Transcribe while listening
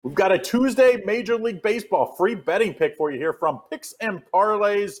We've got a Tuesday Major League Baseball free betting pick for you here from Picks and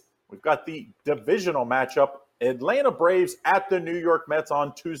Parlays. We've got the divisional matchup, Atlanta Braves at the New York Mets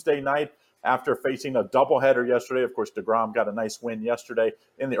on Tuesday night after facing a doubleheader yesterday. Of course, DeGrom got a nice win yesterday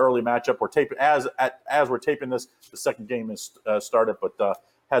in the early matchup. We're taping as we're taping this, the second game is started, but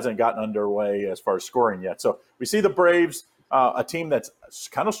hasn't gotten underway as far as scoring yet. So we see the Braves, a team that's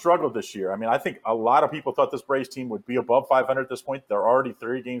kind of struggled this year. I mean, I think a lot of people thought this Braves team would be above 500 at this point. They're already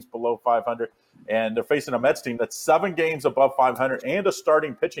 3 games below 500, and they're facing a Mets team that's 7 games above 500 and a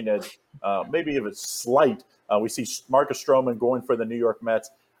starting pitching edge, maybe if it's slight. We see Marcus Stroman going for the New York Mets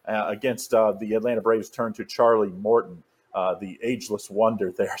against the Atlanta Braves turn to Charlie Morton, the ageless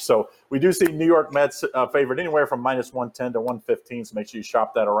wonder there. So we do see New York Mets favored anywhere from minus 110 to 115, so make sure you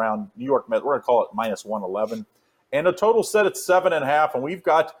shop that around. New York Mets, we're going to call it minus 111. And a total set at 7.5. And we've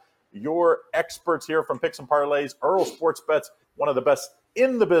got your experts here from Picks and Parlays, Earl Sports Bets, one of the best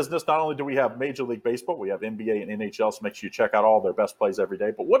in the business. Not only do we have Major League Baseball, we have NBA and NHL, so make sure you check out all their best plays every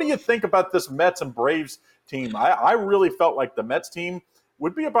day. But what do you think about this Mets and Braves team? I really felt like the Mets team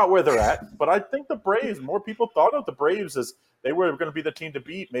would be about where they're at, but I think the Braves, more people thought of the Braves as they were going to be the team to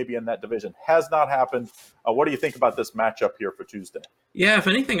beat maybe in that division. Has not happened. What do you think about this matchup here for Tuesday? Yeah, if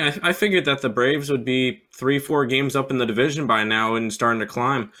anything, I figured that the Braves would be 3-4 games up in the division by now and starting to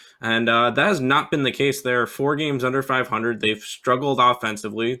climb. And that has not been the case. They're 4 games under 500. They've struggled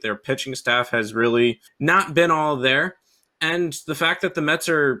offensively. Their pitching staff has really not been all there. And the fact that the Mets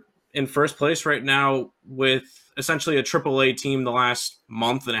are in first place right now with essentially a AAA team the last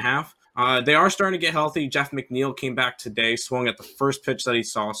month and a half, they are starting to get healthy. Jeff McNeil came back today, swung at the first pitch that he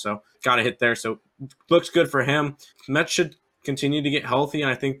saw, so got a hit there. So looks good for him. Mets should continue to get healthy,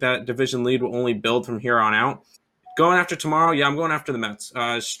 and I think that division lead will only build from here on out. Going after tomorrow, I'm going after the Mets.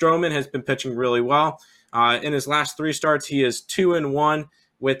 Stroman has been pitching really well. In his last 3 starts, he is 2-1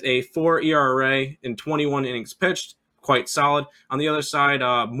 with a 4 ERA in 21 innings pitched. Quite solid. On the other side,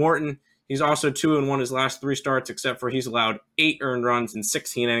 Morton, he's also 2-1 his last 3 starts, except for he's allowed 8 earned runs in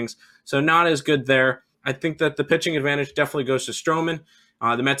 16 innings. So not as good there. I think that the pitching advantage definitely goes to Stroman.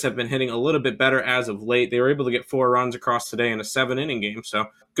 The Mets have been hitting a little bit better as of late. They were able to get 4 runs across today in a 7-inning game, so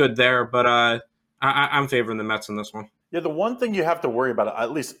good there. But I'm favoring the Mets in this one. Yeah, the one thing you have to worry about,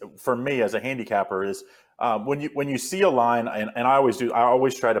 at least for me as a handicapper, is when you see a line, and I always do, I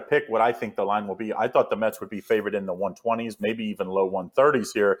always try to pick what I think the line will be. I thought the Mets would be favored in the 120s, maybe even low 130s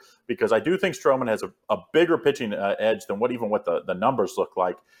here, because I do think Stroman has a bigger pitching edge than what the numbers look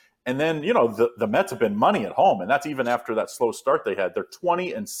like. And then, the Mets have been money at home, and that's even after that slow start they had. They're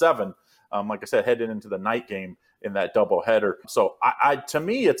 20-7, like I said, heading into the night game in that doubleheader. So to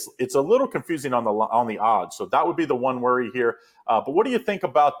me, it's a little confusing on the odds. So that would be the one worry here. But what do you think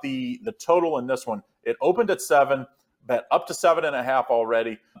about the total in this one? It opened at 7, bet up to 7.5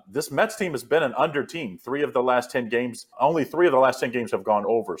 already. This Mets team has been an under team. 3 of the last 10 games, only 3 of the last 10 games have gone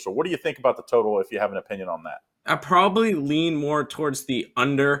over. So what do you think about the total if you have an opinion on that? I probably lean more towards the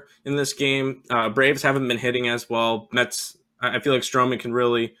under in this game. Braves haven't been hitting as well. Mets, I feel like Stroman can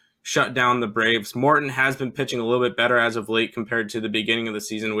really shut down the Braves. Morton has been pitching a little bit better as of late compared to the beginning of the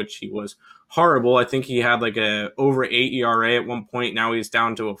season, which he was horrible. I think he had like a over 8 ERA at one point. Now he's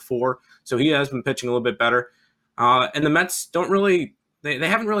down to a 4. So he has been pitching a little bit better. And the Mets don't really, they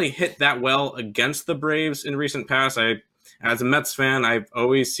haven't really hit that well against the Braves in recent past. As a Mets fan, I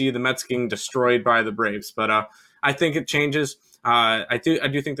always see the Mets getting destroyed by the Braves, but I think it changes. I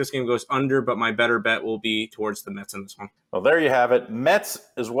do think this game goes under, but my better bet will be towards the Mets in this one. Well, there you have it. Mets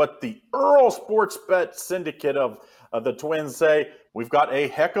is what the Earl Sports Bet Syndicate of the Twins say. We've got a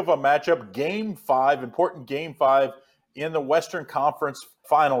heck of a matchup. Game 5, important Game 5 in the Western Conference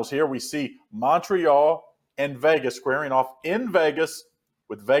Finals. Here we see Montreal and Vegas squaring off in Vegas,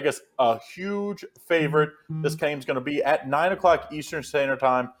 with Vegas a huge favorite. This game's going to be at 9 o'clock Eastern Standard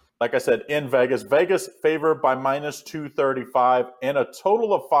Time. Like I said, in Vegas. Vegas favored by minus 235 and a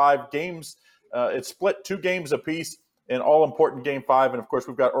total of 5 games. It's split 2 games apiece in all-important Game 5. And, of course,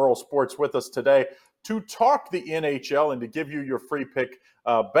 we've got Earl Sports with us today to talk the NHL and to give you your free pick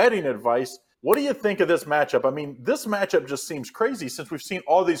betting advice. What do you think of this matchup? I mean, this matchup just seems crazy since we've seen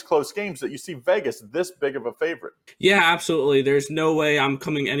all these close games that you see Vegas this big of a favorite. Yeah, absolutely. There's no way I'm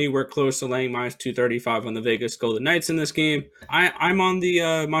coming anywhere close to laying minus 235 on the Vegas Golden Knights in this game. I'm on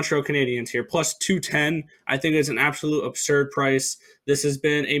the Montreal Canadiens here, plus 210. I think it's an absolute absurd price. This has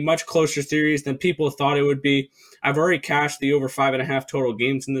been a much closer series than people thought it would be. I've already cashed the over 5.5 total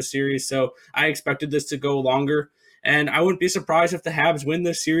games in this series, so I expected this to go longer. And I wouldn't be surprised if the Habs win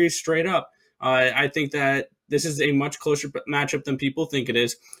this series straight up. I think that this is a much closer matchup than people think it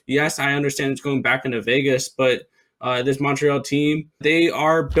is. Yes, I understand it's going back into Vegas, but This Montreal team, they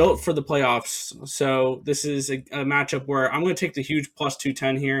are built for the playoffs. So this is a matchup where I'm going to take the huge plus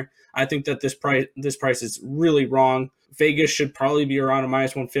 210 here. I think that this price is really wrong. Vegas should probably be around a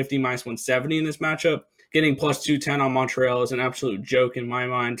minus 150, minus 170 in this matchup. Getting plus 210 on Montreal is an absolute joke in my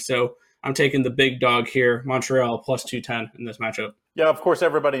mind. So I'm taking the big dog here, Montreal plus 210 in this matchup. Yeah, of course,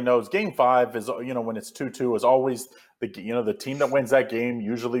 everybody knows Game 5 is, when it's 2-2 is always the team that wins that game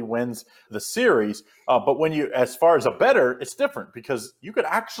usually wins the series. But as far as a bettor, it's different because you could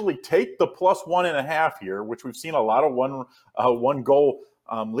actually take the plus 1.5 here, which we've seen a lot of one goal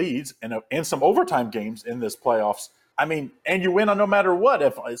leads and some overtime games in this playoffs. I mean, and you win on no matter what.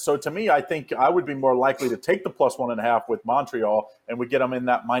 So to me, I think I would be more likely to take the plus 1.5 with Montreal, and we get them in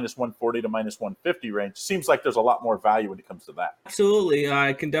that minus 140 to minus 150 range. Seems like there's a lot more value when it comes to that. Absolutely,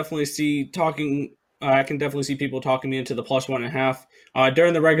 I can definitely see people talking me into the plus 1.5.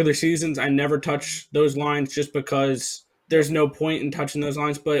 During the regular seasons, I never touch those lines just because there's no point in touching those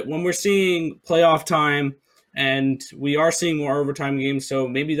lines. But when we're seeing playoff time, and we are seeing more overtime games, so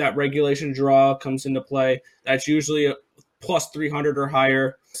maybe that regulation draw comes into play. That's usually a plus 300 or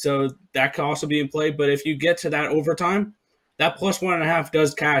higher, so that could also be in play. But if you get to that overtime, that plus 1.5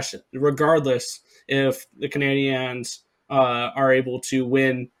 does cash, regardless if the Canadiens are able to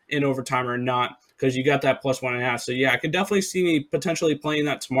win in overtime or not, because you got that plus 1.5. So yeah, I could definitely see me potentially playing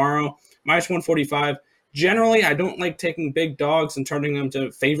that tomorrow. Minus 145. Generally, I don't like taking big dogs and turning them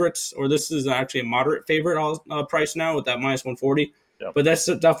to favorites, or this is actually a moderate favorite price now with that minus 140. Yep. But that's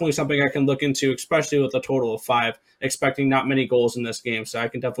definitely something I can look into, especially with a total of 5, expecting not many goals in this game. So I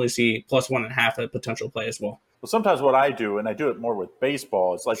can definitely see plus 1.5 a potential play as well. Well, sometimes what I do, and I do it more with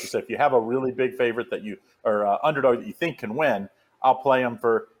baseball, it's like you said, if you have a really big favorite or underdog that you think can win, I'll play them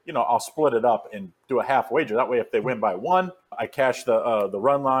for, I'll split it up and do a half wager. That way, if they win by 1, I cash the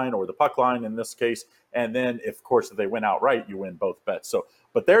run line or the puck line in this case. And then, if they win outright, you win both bets. So,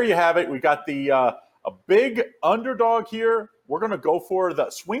 but there you have it. We got a big underdog here. We're going to go for the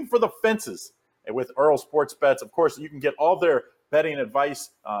swing for the fences with Earl Sports Bets. Of course, you can get all their betting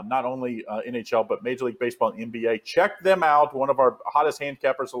advice, not only NHL, but Major League Baseball and NBA. Check them out. One of our hottest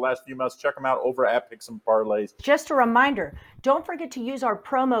handicappers the last few months. Check them out over at Picks and Parlays. Just a reminder, don't forget to use our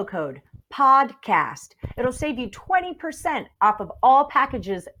promo code PODCAST. It'll save you 20% off of all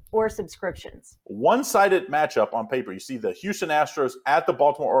packages or subscriptions. One-sided matchup on paper. You see the Houston Astros at the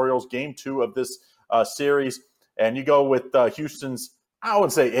Baltimore Orioles, game 2 of this series. And you go with Houston's, I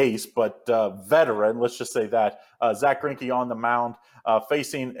wouldn't say ace, but veteran, let's just say that, Zach Greinke on the mound,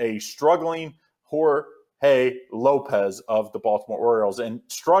 facing a struggling Jorge Lopez of the Baltimore Orioles. And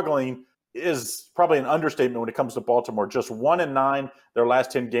struggling is probably an understatement when it comes to Baltimore. Just 1-9 their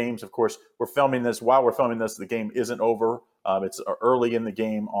last 10 games. Of course, while we're filming this, the game isn't over. It's early in the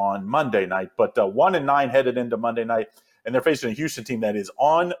game on Monday night, but 1-9 headed into Monday night, and they're facing a Houston team that is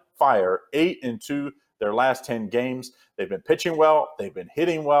on fire, 8-2 their last 10 games. They've been pitching well. They've been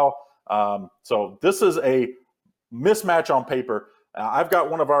hitting well. So this is a mismatch on paper. I've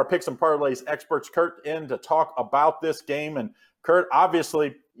got one of our Picks and Parlays experts, Kurt, in to talk about this game. And Kurt,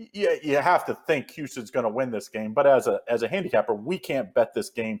 obviously, you have to think Houston's going to win this game. But as a handicapper, we can't bet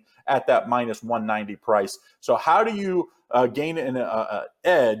this game at that minus 190 price. So how do you gain an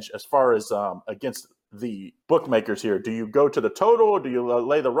edge as far as against the bookmakers here? Do you go to the total? Do you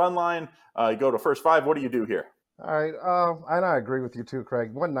lay the run line? You go to first 5? What do you do here? All right, and I agree with you too,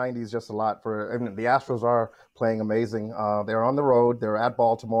 Craig. 190 is just a lot for. I mean, the Astros are playing amazing. They're on the road. They're at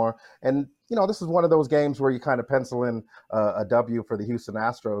Baltimore, and this is one of those games where you kind of pencil in a W for the Houston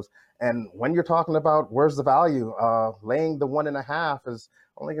Astros. And when you're talking about where's the value, laying the 1.5 is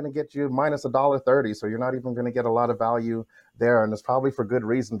only going to get you minus $1.30. So you're not even going to get a lot of value there. And it's probably for good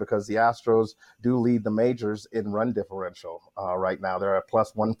reason, because the Astros do lead the majors in run differential right now. They're at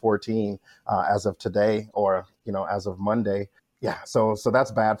plus 114 as of today, or, as of Monday. Yeah, so that's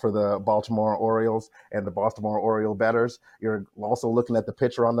bad for the Baltimore Orioles and the Baltimore Oriole bettors. You're also looking at the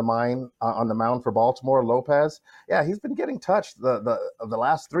pitcher on the mound for Baltimore, Lopez. Yeah, he's been getting touched the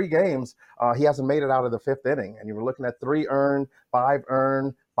last 3 games. He hasn't made it out of the 5th inning, and you were looking at 3 earned, 5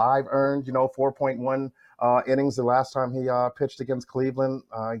 earned, 4.1 innings the last time he pitched against Cleveland.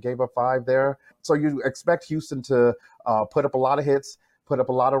 He gave up 5 there. So you expect Houston to put up a lot of hits, put up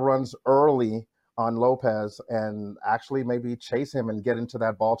a lot of runs early on Lopez, and actually maybe chase him and get into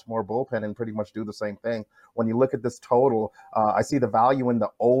that Baltimore bullpen and pretty much do the same thing. When you look at this total, I see the value in the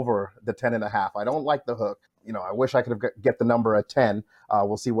over the 10.5. I don't like the hook. I wish I could get the number at 10.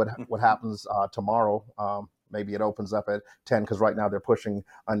 We'll see what happens tomorrow. maybe it opens up at 10 because right now they're pushing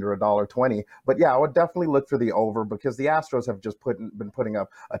under $1.20. But yeah, I would definitely look for the over because the Astros have just been putting up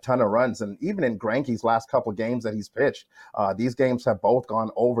a ton of runs. And even in Greinke's last couple games that he's pitched, these games have both gone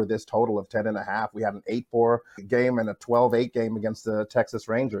over this total of 10.5. We had an 8-4 game and a 12-8 game against the Texas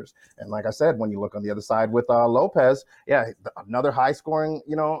Rangers. And like I said, when you look on the other side with Lopez, yeah, another high scoring,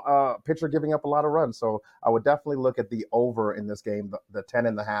 pitcher giving up a lot of runs. So I would definitely look at the over in this game, the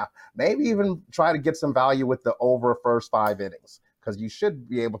 10.5. Maybe even try to get some value with the over first 5 innings, because you should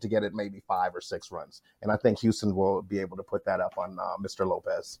be able to get it maybe 5 or 6 runs. And I think Houston will be able to put that up on Mr.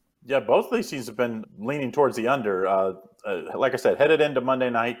 Lopez. Yeah, both of these teams have been leaning towards the under. Like I said, headed into Monday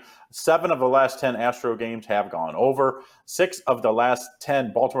night, 7 of the last 10 Astro games have gone over. 6 of the last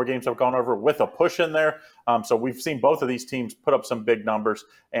 10 Baltimore games have gone over with a push in there. So we've seen both of these teams put up some big numbers.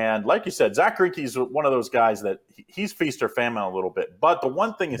 And like you said, Zach Greinke is one of those guys that he's feast or famine a little bit. But the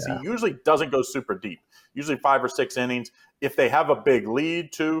one thing is he usually doesn't go super deep, usually 5 or 6 innings. If they have a big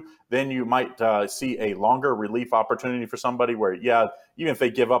lead too, then you might see a longer relief opportunity for somebody where, even if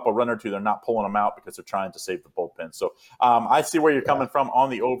they give up a run or two, they're not pulling them out because they're trying to save the bullpen. So I see where you're coming from on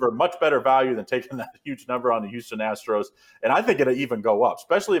the over. Much better value than taking that huge number on the Houston Astros. And I think it'll even go up,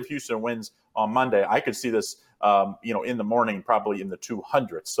 especially if Houston wins on Monday. I could see this, in the morning, probably in the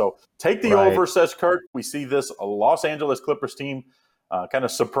 200s. So take the over, says Kurt. We see this Los Angeles Clippers team kind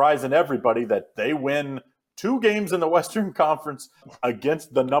of surprising everybody that they win 2 games in the Western Conference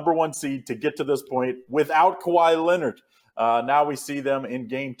against the number 1 seed to get to this point without Kawhi Leonard. Now we see them in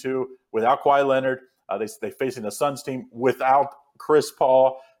game 2 without Kawhi Leonard. They facing the Suns team without Chris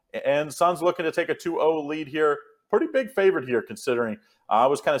Paul. And Suns looking to take a 2-0 lead here. Pretty big favorite here considering. I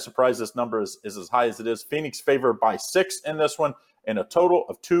was kind of surprised this number is as high as it is. Phoenix favored by 6 in this one and a total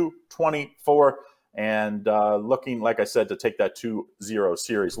of 224. And looking, like I said, to take that 2-0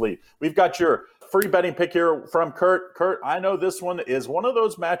 series lead. We've got your free betting pick here from Kurt. Kurt, I know this one is one of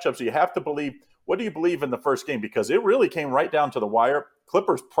those matchups you have to believe. What do you believe in the first game? Because it really came right down to the wire.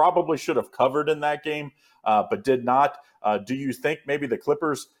 Clippers probably should have covered in that game, but did not. Do you think maybe the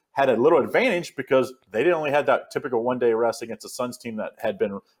Clippers had a little advantage because they didn't only had that typical one-day rest against a Suns team that had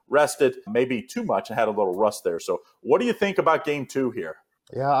been rested maybe too much and had a little rust there? So what do you think about game 2 here?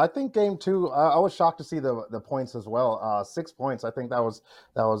 Yeah, I think game 2. I was shocked to see the points as well. 6 points. I think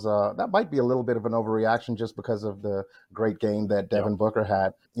that might be a little bit of an overreaction just because of the great game that Devin Booker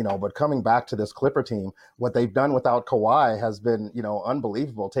had. But coming back to this Clipper team, what they've done without Kawhi has been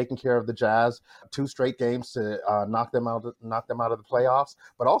unbelievable. Taking care of the Jazz, 2 straight games to knock them out of the playoffs,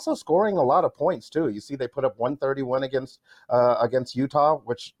 but also scoring a lot of points too. You see, they put up 131 against Utah,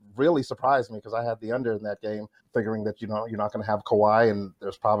 which really surprised me because I had the under in that game, figuring that you're not going to have Kawhi and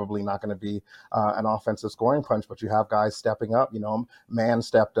there's probably not going to be an offensive scoring punch, but you have guys stepping up. Man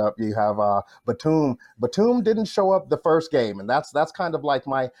stepped up. You have Batum. Batum didn't show up the first game, and that's kind of like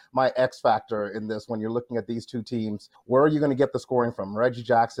my X factor in this. When you're looking at these 2 teams, where are you going to get the scoring from? Reggie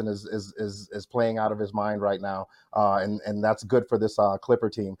Jackson is playing out of his mind right now, and that's good for this Clipper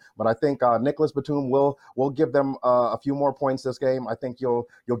team. But I think Nicholas Batum will give them a few more points this game. I think you'll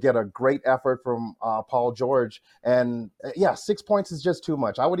get a great effort from Paul George. And 6 points is just too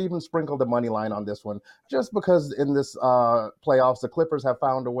much. I would even sprinkle the money line on this one, just because in this playoffs, the Clippers have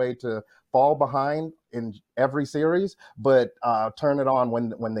found a way to fall behind in every series, but turn it on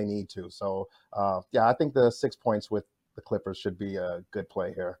when they need to. So, I think the 6 points with the Clippers should be a good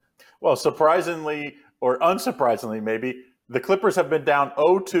play here. Well, surprisingly, or unsurprisingly maybe, the Clippers have been down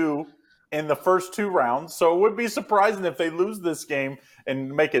 0-2 in the first 2 rounds. So it would be surprising if they lose this game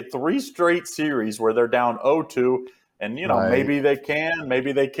and make it 3 straight series where they're down 0-2. And, maybe they can,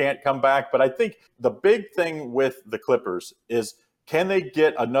 maybe they can't come back. But I think the big thing with the Clippers is, can they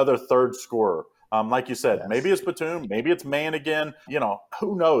get another third scorer? Like you said, maybe it's Batum, maybe it's Man again.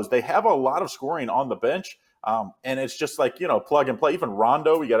 Who knows? They have a lot of scoring on the bench. And it's just like, plug and play. Even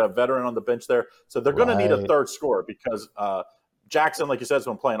Rondo, you got a veteran on the bench there. So they're going to need a third scorer because Jackson, like you said, has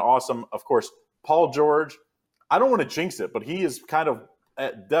been playing awesome. Of course, Paul George, I don't want to jinx it, but he is kind of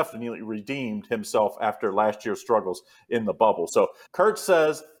definitely redeemed himself after last year's struggles in the bubble. So Kurt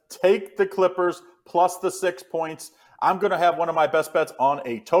says, take the Clippers plus the 6 points. I'm going to have one of my best bets on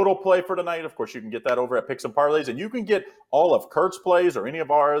a total play for tonight. Of course, you can get that over at Picks and Parlays, and you can get all of Kurt's plays or any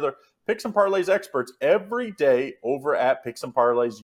of our other Picks and Parlays experts every day over at Picks and Parlays